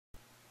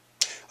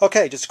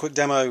Okay, just a quick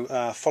demo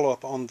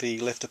follow-up on the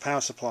lifter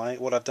power supply.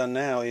 What I've done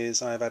now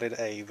is I've added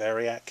a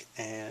variac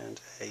and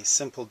a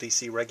simple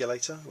DC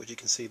regulator, which you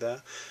can see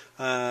there.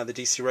 The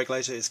DC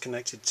regulator is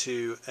connected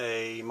to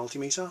a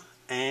multimeter,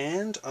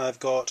 and I've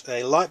got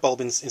a light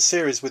bulb in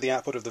series with the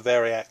output of the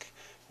variac,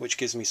 which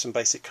gives me some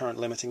basic current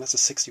limiting. That's a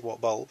 60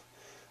 watt bulb.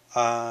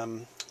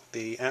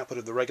 The output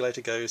of the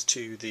regulator goes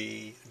to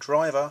the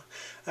driver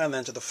and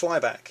then to the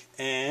flyback.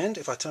 And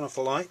if I turn off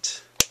the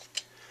light,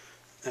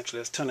 actually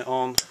let's turn it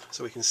on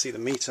so we can see the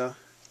meter,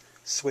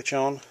 switch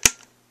on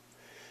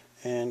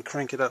and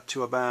crank it up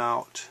to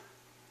about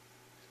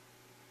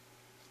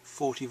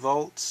 40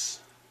 volts,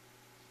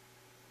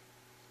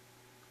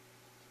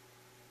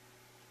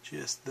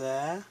 just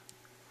there,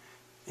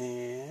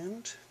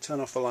 and turn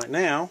off the light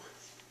now,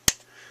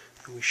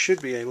 and we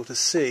should be able to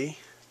see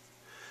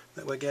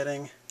that we're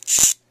getting,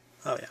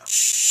 oh yeah,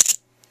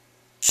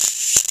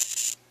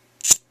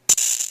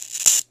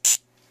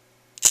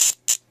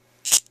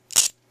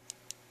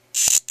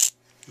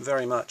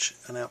 very much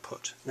an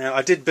output. Now,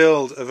 I did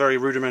build a very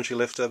rudimentary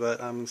lifter,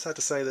 but I'm sad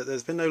to say that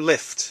there's been no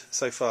lift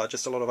so far,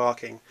 just a lot of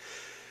arcing.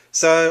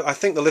 So I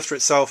think the lifter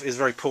itself is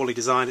very poorly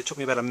designed. It took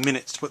me about a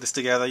minute to put this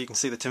together. You can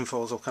see the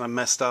tinfoil's all kind of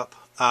messed up.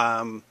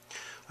 I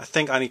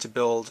think I need to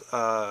build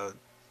a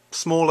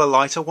smaller,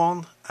 lighter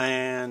one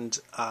and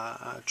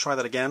try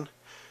that again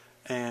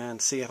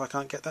and see if I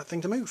can't get that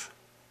thing to move.